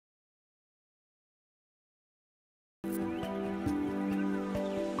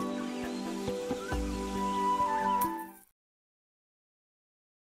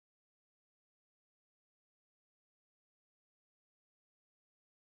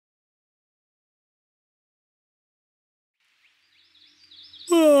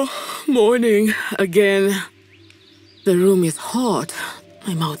Oh, morning again. The room is hot.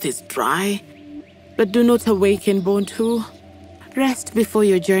 My mouth is dry. But do not awaken, Bontu. Rest before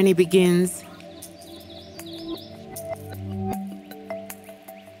your journey begins.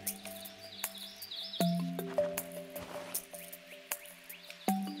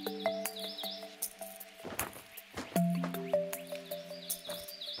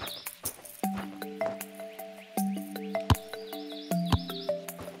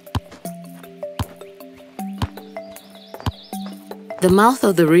 The mouth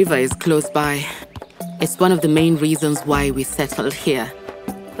of the river is close by. It's one of the main reasons why we settled here.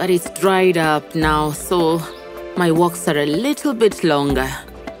 But it's dried up now, so my walks are a little bit longer.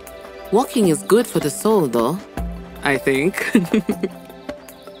 Walking is good for the soul, though, I think.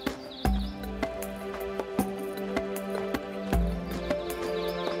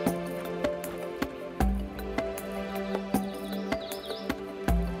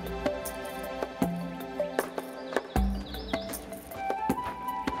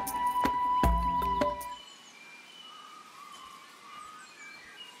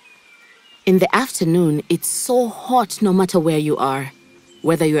 In the afternoon, it's so hot no matter where you are.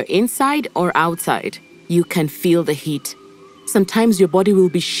 Whether you're inside or outside, you can feel the heat. Sometimes your body will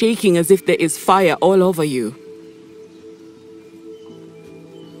be shaking as if there is fire all over you.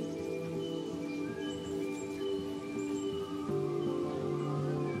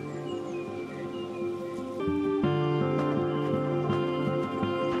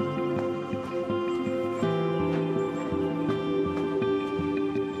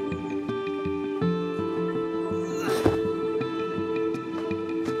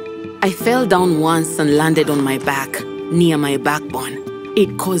 I fell down once and landed on my back, near my backbone.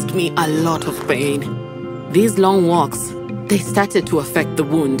 It caused me a lot of pain. These long walks, they started to affect the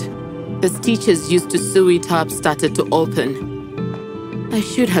wound. The stitches used to sew it up started to open. I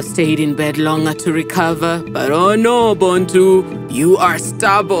should have stayed in bed longer to recover, but oh no, Bontu, you are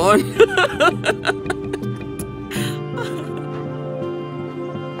stubborn.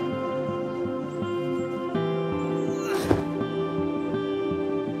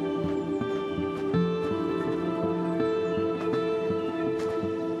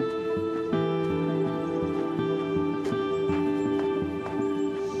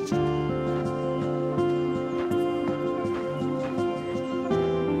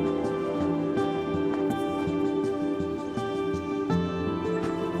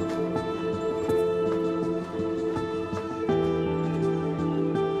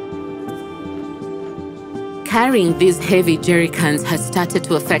 Carrying these heavy jerry cans has started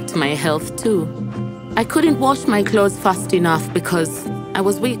to affect my health too. I couldn't wash my clothes fast enough because I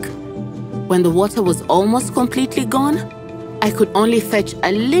was weak. When the water was almost completely gone, I could only fetch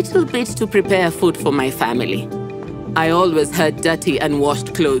a little bit to prepare food for my family. I always had dirty and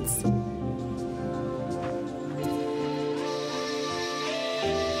washed clothes.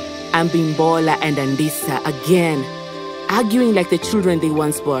 Ambimbola and Andisa again, arguing like the children they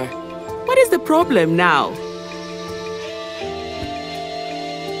once were. What is the problem now?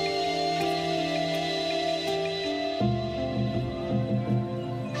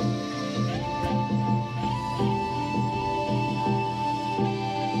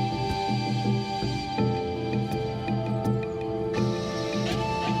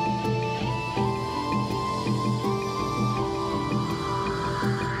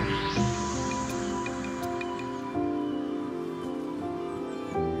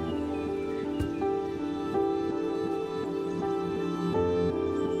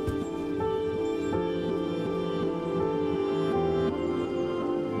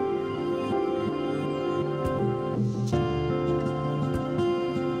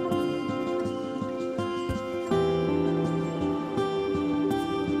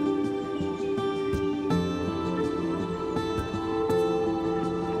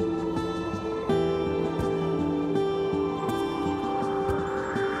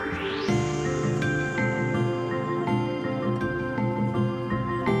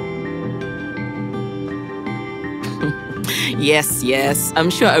 Yes, I'm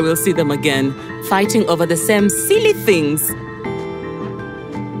sure I will see them again, fighting over the same silly things.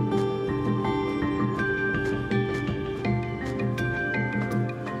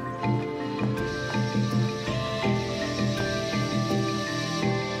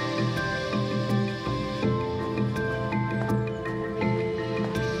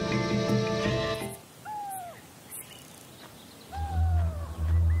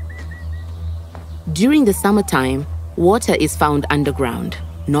 During the summertime, water is found underground,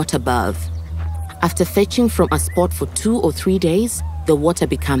 not above. After fetching from a spot for 2 or 3 days, the water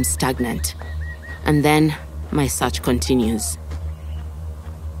becomes stagnant. And then my search continues.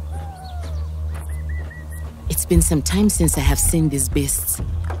 It's been some time since I have seen these beasts,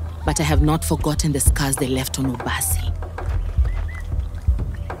 but I have not forgotten the scars they left on Obasi.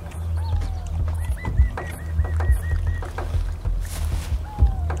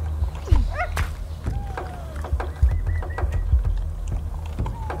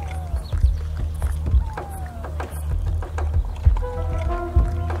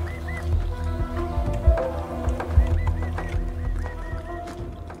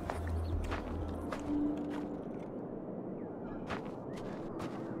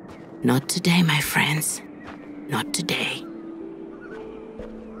 Not today, my friends. Not today.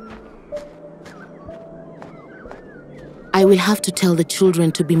 I will have to tell the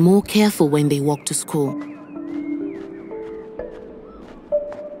children to be more careful when they walk to school.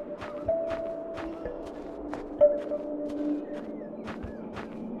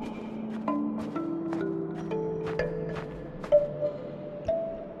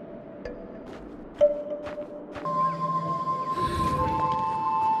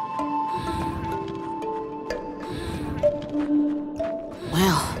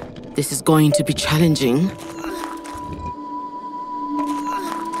 Well, this is going to be challenging.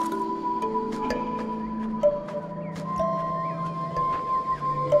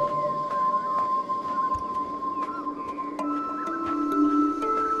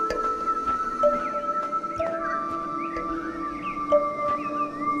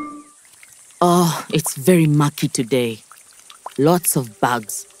 Oh, it's very mucky today. Lots of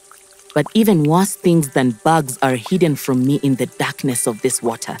bugs. But even worse things than bugs are hidden from me in the darkness of this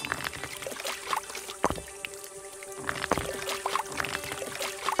water.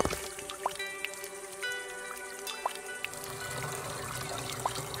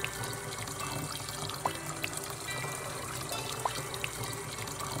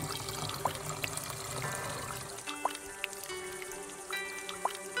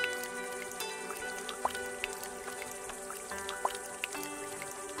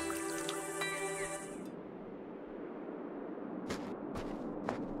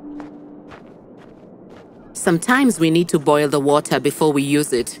 Sometimes we need to boil the water before we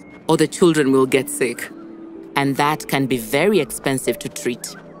use it, or the children will get sick. And that can be very expensive to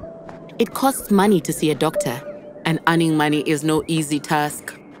treat. It costs money to see a doctor, and earning money is no easy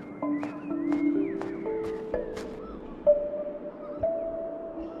task.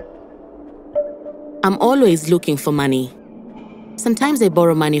 I'm always looking for money. Sometimes I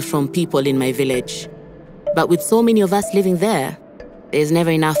borrow money from people in my village. But with so many of us living there, there's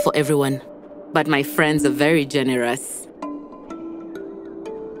never enough for everyone. But my friends are very generous.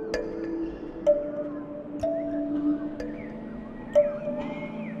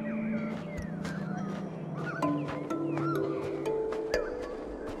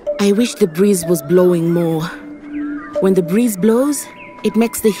 I wish the breeze was blowing more. When the breeze blows, it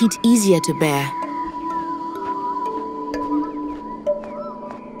makes the heat easier to bear.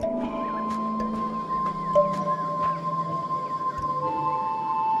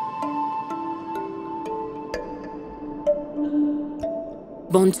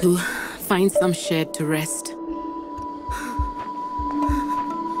 Bontu, find some shade to rest.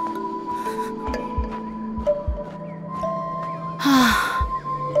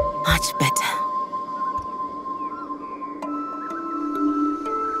 Much better.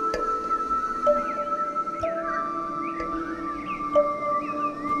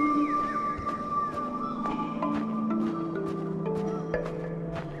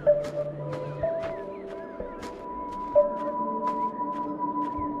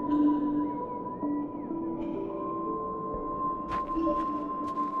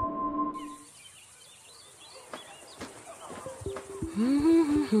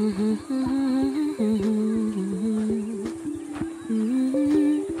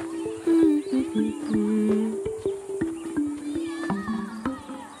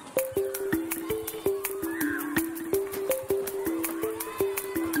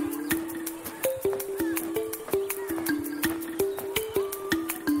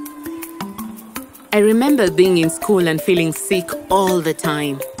 I remember being in school and feeling sick all the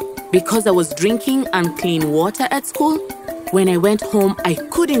time. Because I was drinking unclean water at school, when I went home, I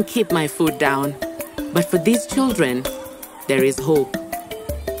couldn't keep my food down. But for these children, there is hope.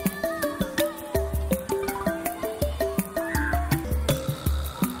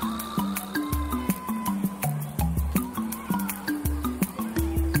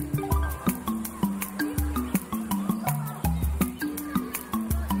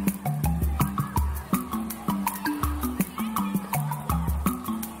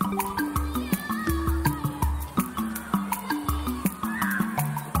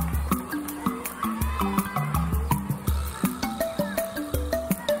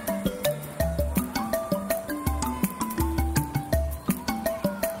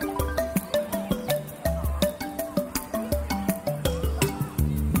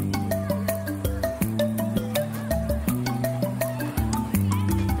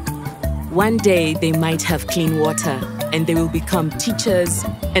 One day they might have clean water and they will become teachers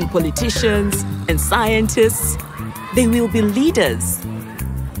and politicians and scientists. They will be leaders.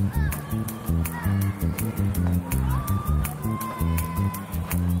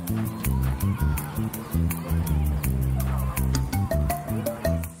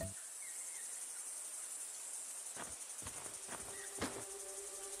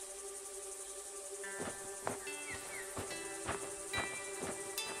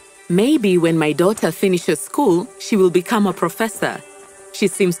 Maybe when my daughter finishes school, she will become a professor. She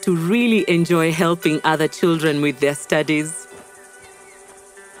seems to really enjoy helping other children with their studies.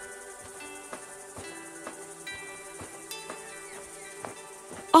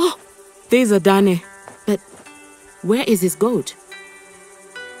 Oh, there's Adane. But where is his goat?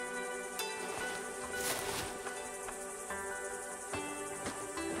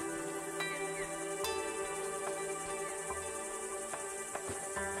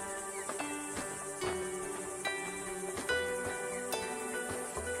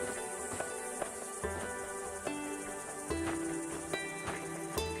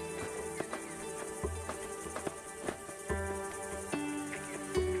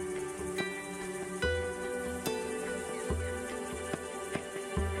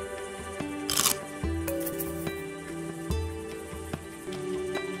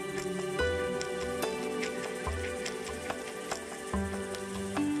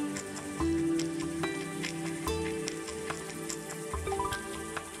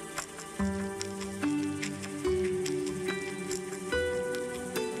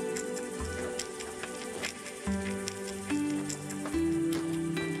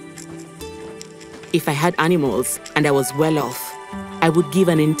 If I had animals and I was well off, I would give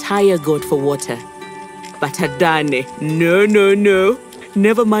an entire goat for water. But Adane, no.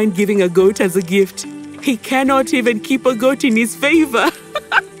 Never mind giving a goat as a gift. He cannot even keep a goat in his favor.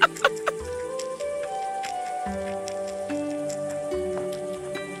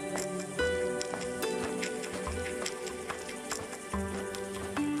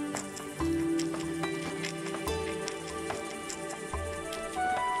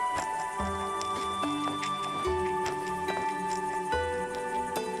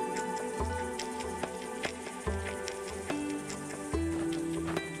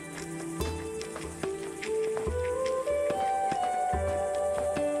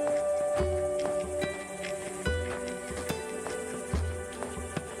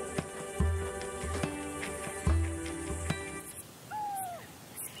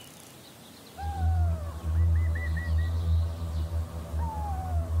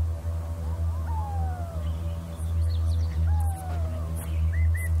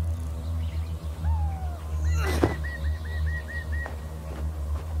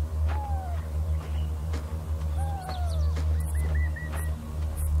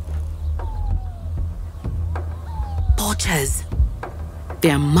 Poachers. They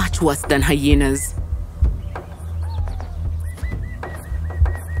are much worse than hyenas.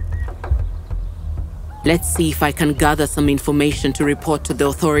 Let's see if I can gather some information to report to the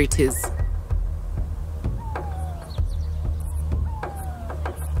authorities.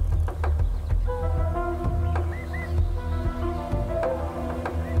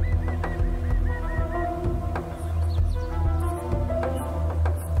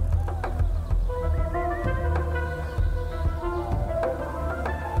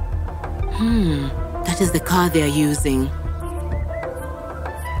 That is the car they are using.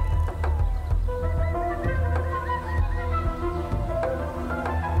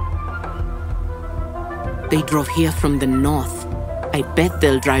 They drove here from the north. I bet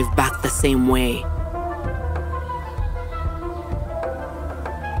they'll drive back the same way.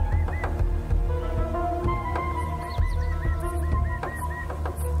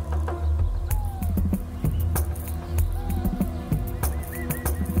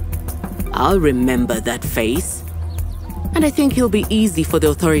 I'll remember that face. And I think he'll be easy for the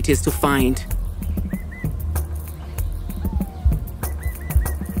authorities to find.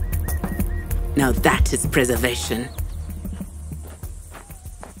 Now that is preservation.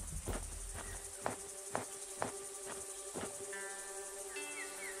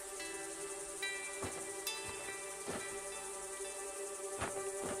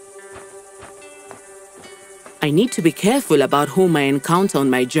 I need to be careful about whom I encounter on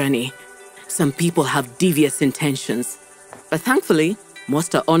my journey. Some people have devious intentions, but thankfully,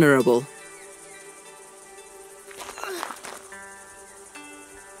 most are honorable.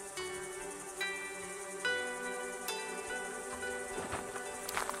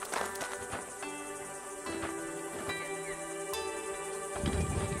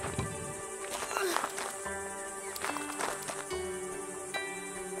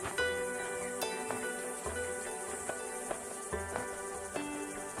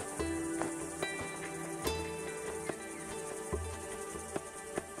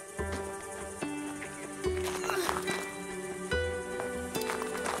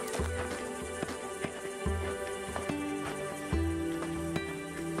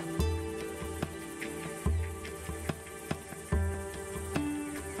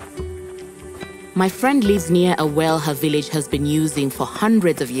 My friend lives near a well her village has been using for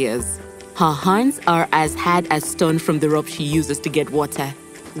hundreds of years. Her hands are as hard as stone from the rope she uses to get water,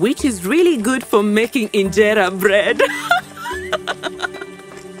 which is really good for making injera bread.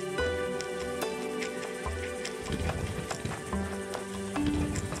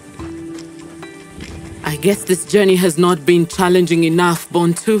 I guess this journey has not been challenging enough,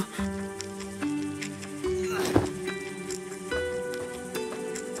 Bontu.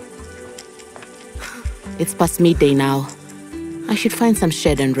 It's past midday now. I should find some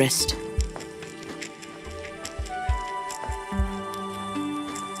shade and rest.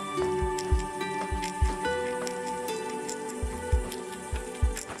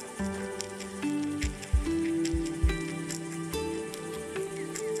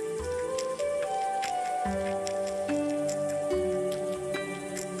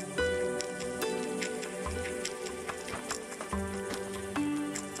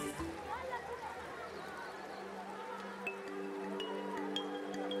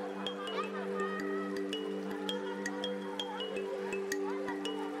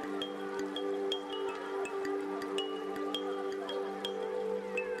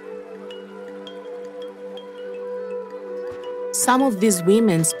 Some of these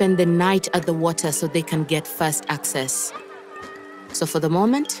women spend the night at the water so they can get first access. So for the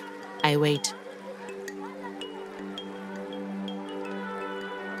moment, I wait.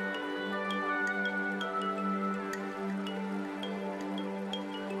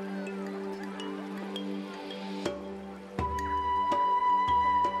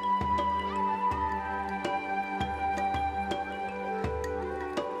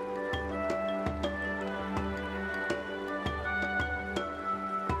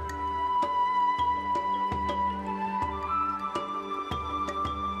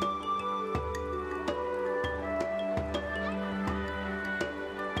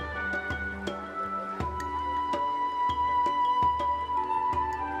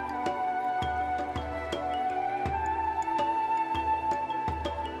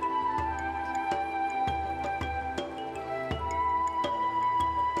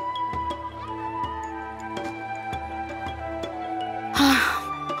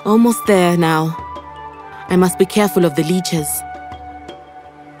 Almost there now. I must be careful of the leeches.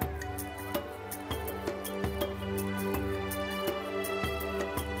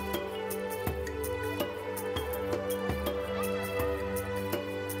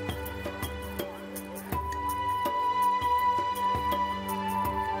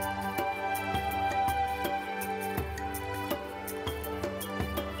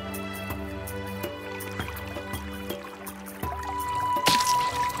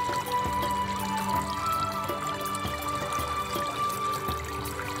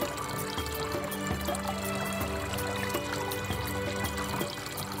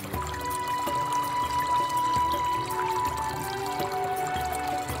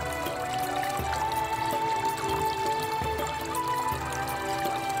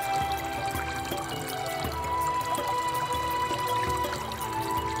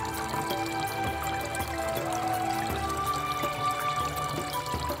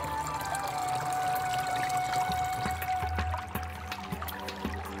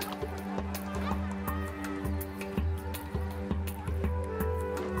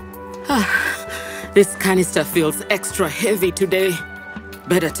 This canister feels extra heavy today.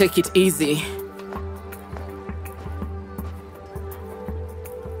 Better take it easy.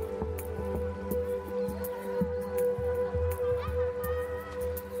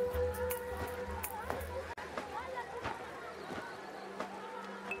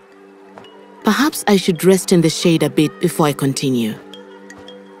 Perhaps I should rest in the shade a bit before I continue.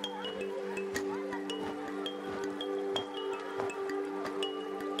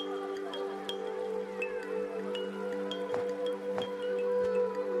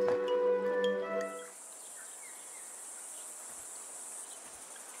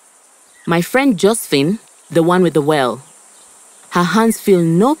 My friend Josephine, the one with the well, her hands feel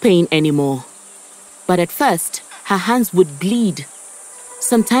no pain anymore. But at first, her hands would bleed.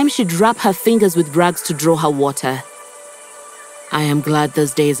 Sometimes she'd wrap her fingers with rags to draw her water. I am glad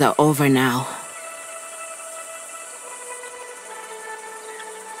those days are over now.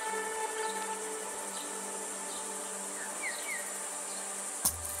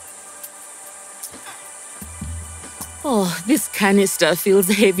 Oh, this canister feels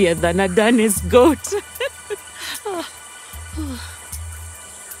heavier than a Danish goat.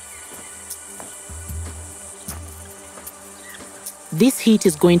 This heat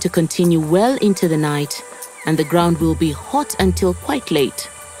is going to continue well into the night, and the ground will be hot until quite late.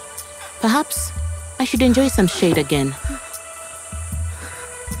 Perhaps I should enjoy some shade again.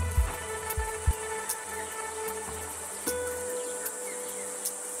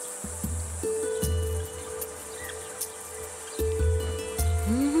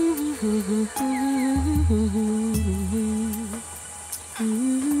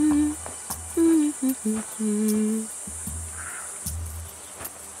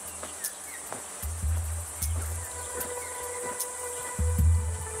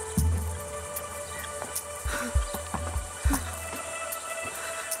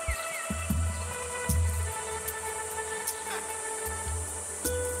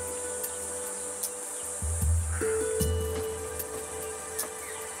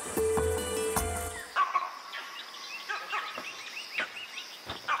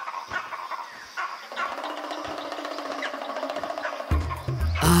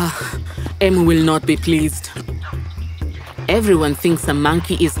 Em will not be pleased. Everyone thinks a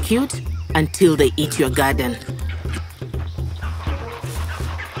monkey is cute until they eat your garden.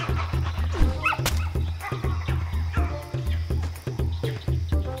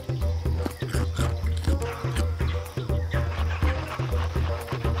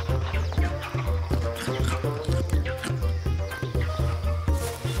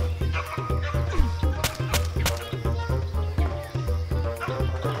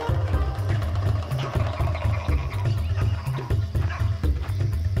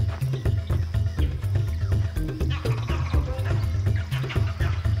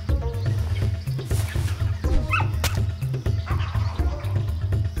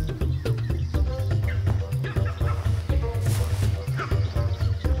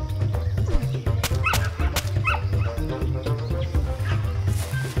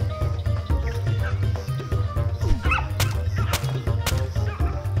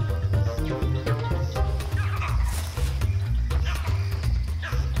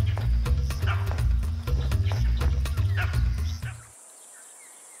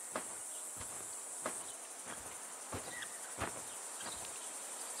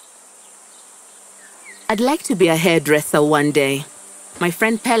 I'd like to be a hairdresser one day. My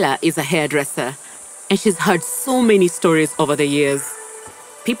friend Pella is a hairdresser, and she's heard so many stories over the years.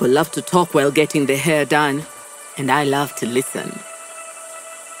 People love to talk while getting their hair done, and I love to listen.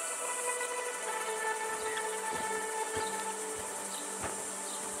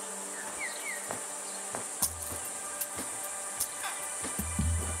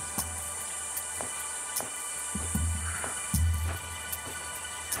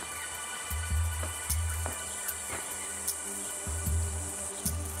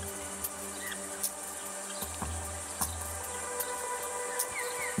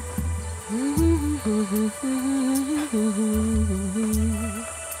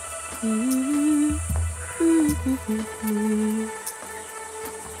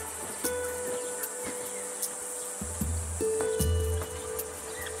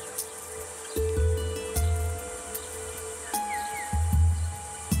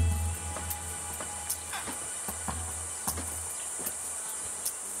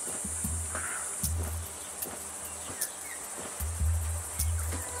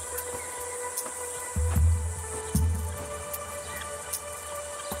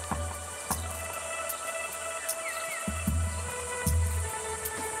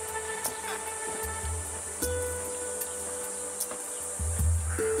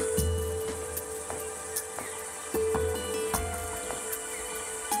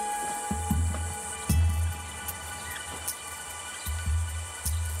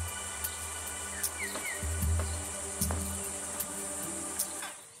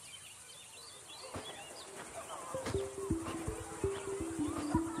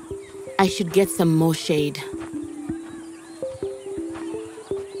 I should get some more shade.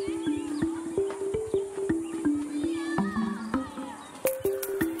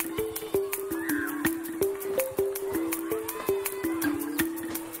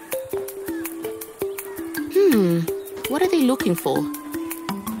 What are they looking for?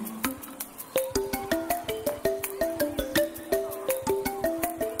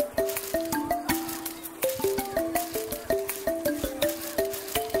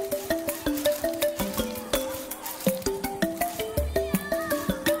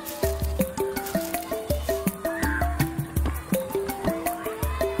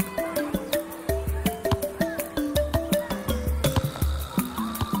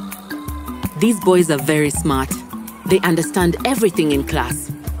 These boys are very smart. They understand everything in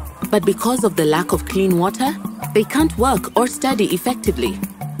class. But because of the lack of clean water, they can't work or study effectively.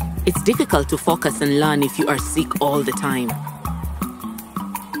 It's difficult to focus and learn if you are sick all the time.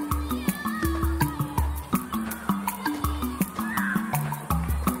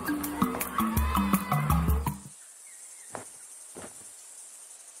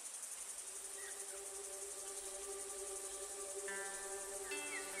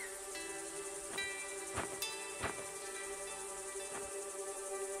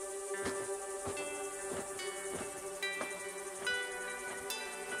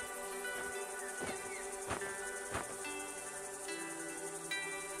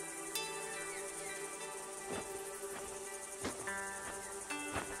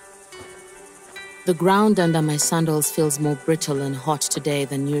 The ground under my sandals feels more brittle and hot today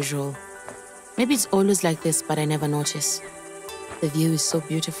than usual. Maybe it's always like this, but I never notice. The view is so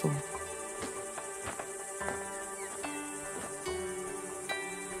beautiful.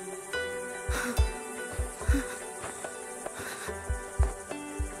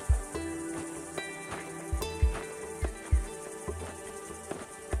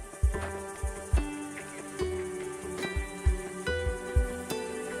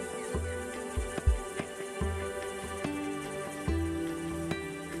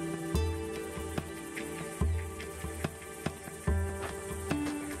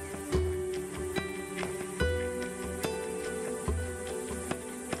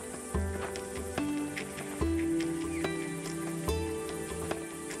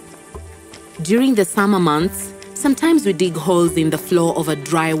 During the summer months, sometimes we dig holes in the floor of a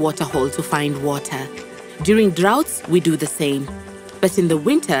dry water hole to find water. During droughts, we do the same. But in the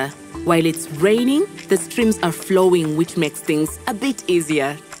winter, while it's raining, the streams are flowing, which makes things a bit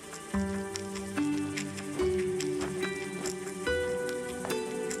easier.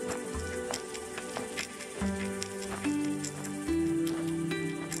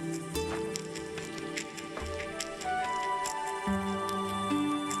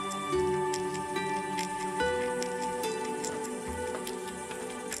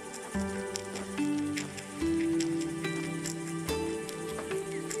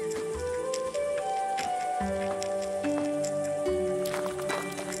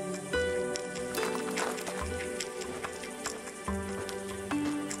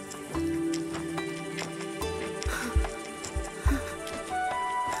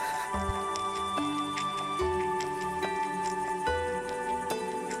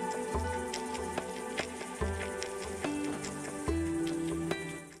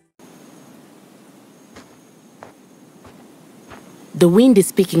 The wind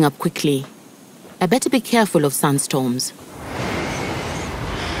is picking up quickly. I better be careful of sandstorms.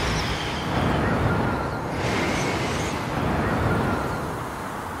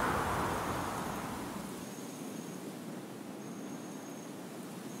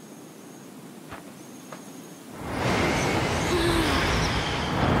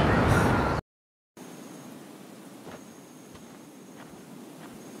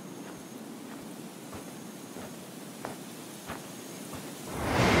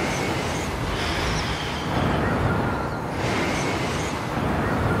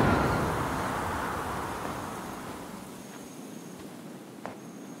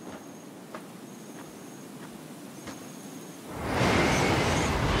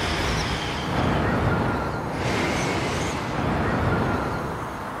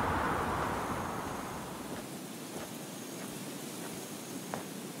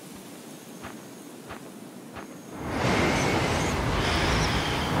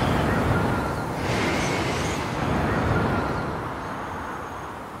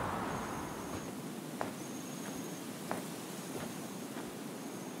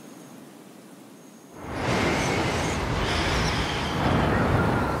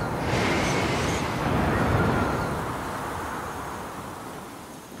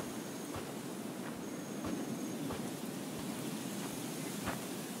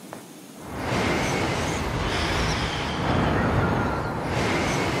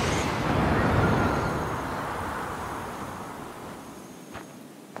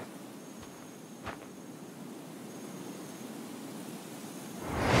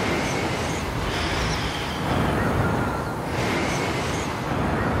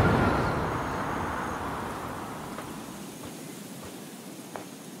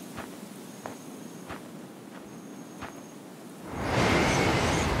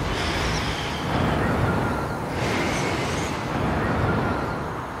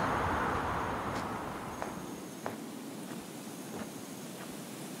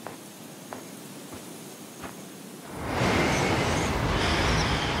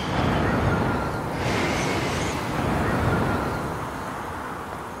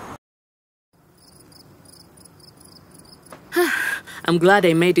 I'm glad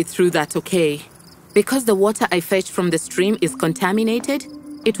I made it through that okay. Because the water I fetched from the stream is contaminated,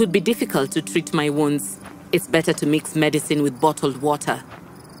 it would be difficult to treat my wounds. It's better to mix medicine with bottled water.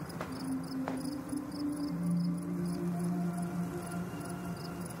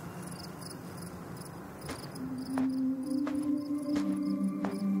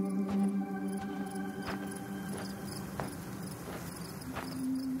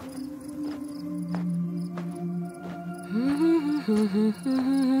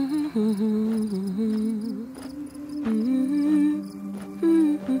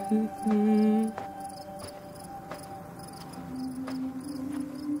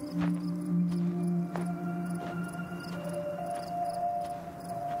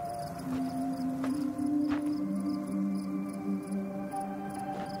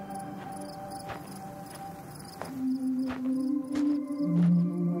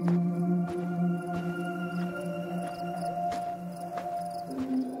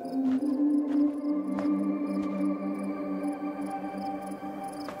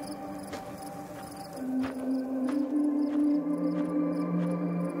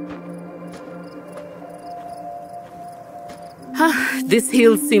 This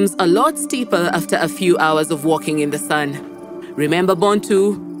hill seems a lot steeper after a few hours of walking in the sun. Remember,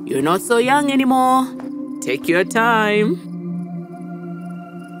 Bontu, you're not so young anymore. Take your time.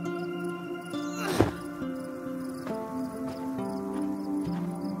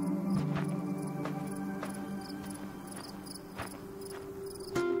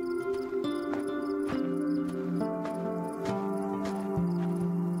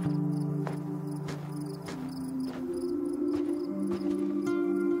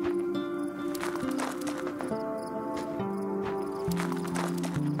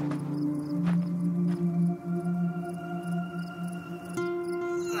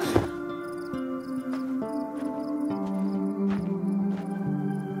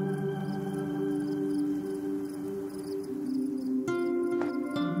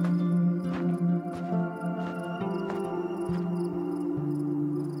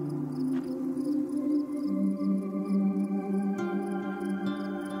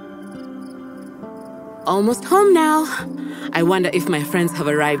 Almost home now. I wonder if my friends have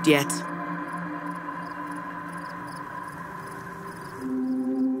arrived yet.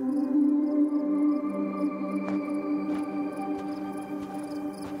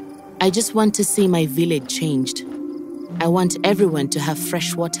 I just want to see my village changed. I want everyone to have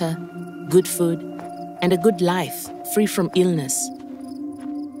fresh water, good food, and a good life, free from illness.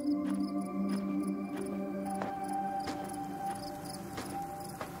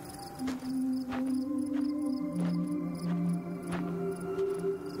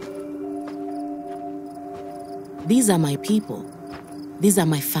 These are my people. These are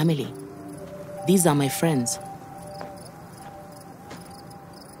my family. These are my friends.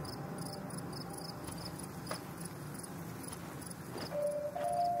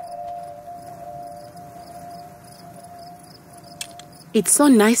 It's so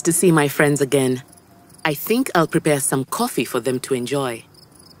nice to see my friends again. I think I'll prepare some coffee for them to enjoy.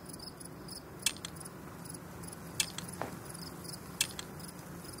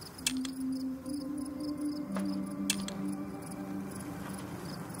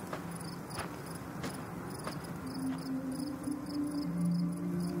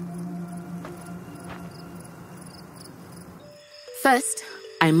 First,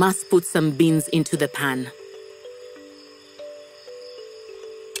 I must put some beans into the pan.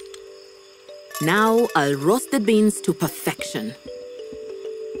 Now I'll roast the beans to perfection.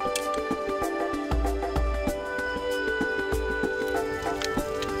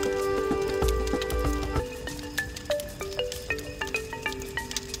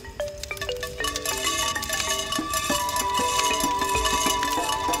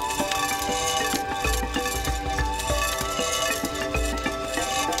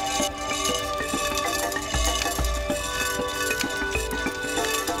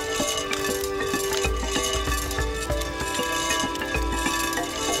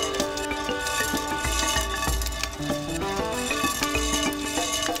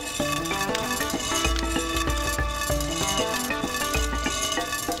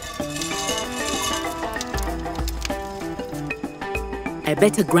 I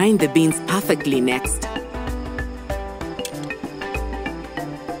better grind the beans perfectly next.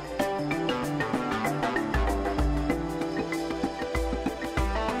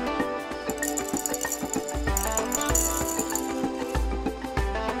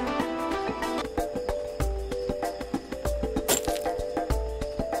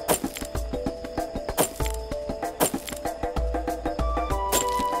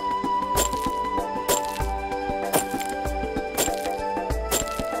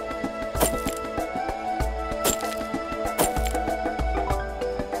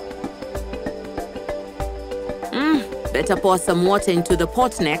 Better pour some water into the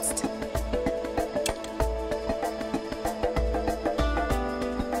pot next.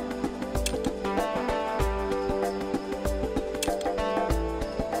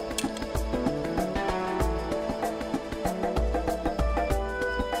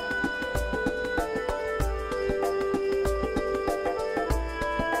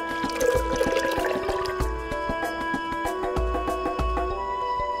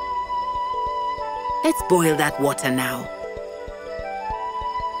 Let's boil that water now.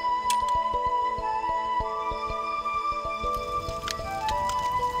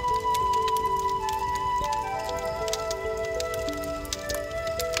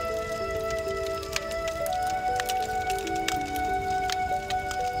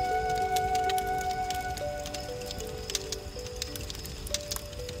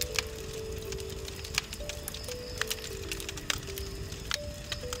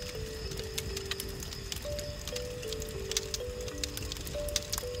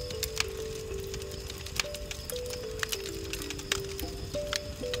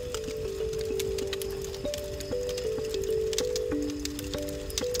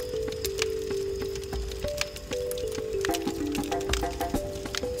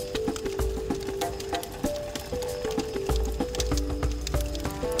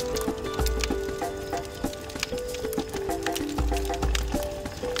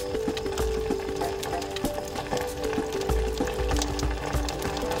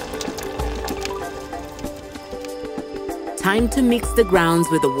 Time to mix the grounds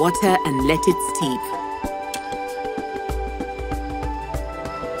with the water and let it steep.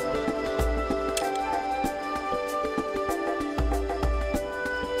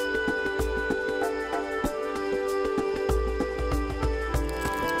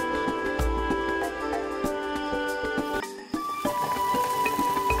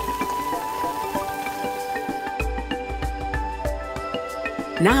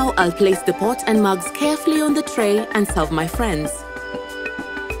 Now I'll place the pot and mugs carefully on the tray and serve my friends.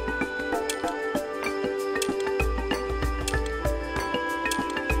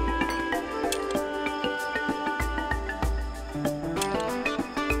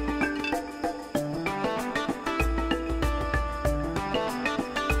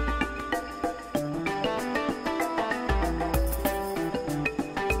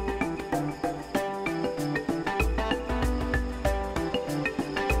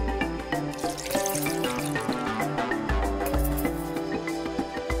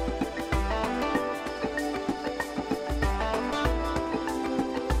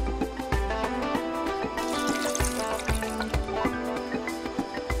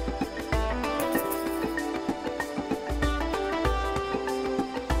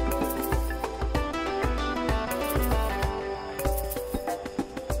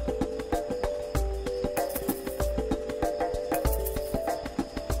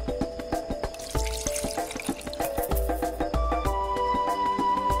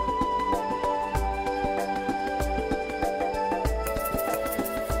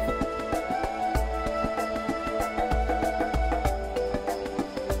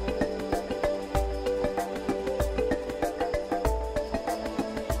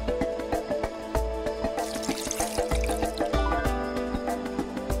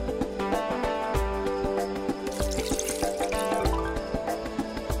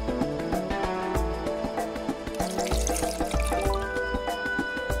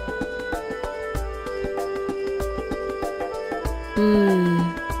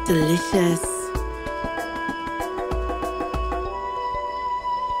 Delicious.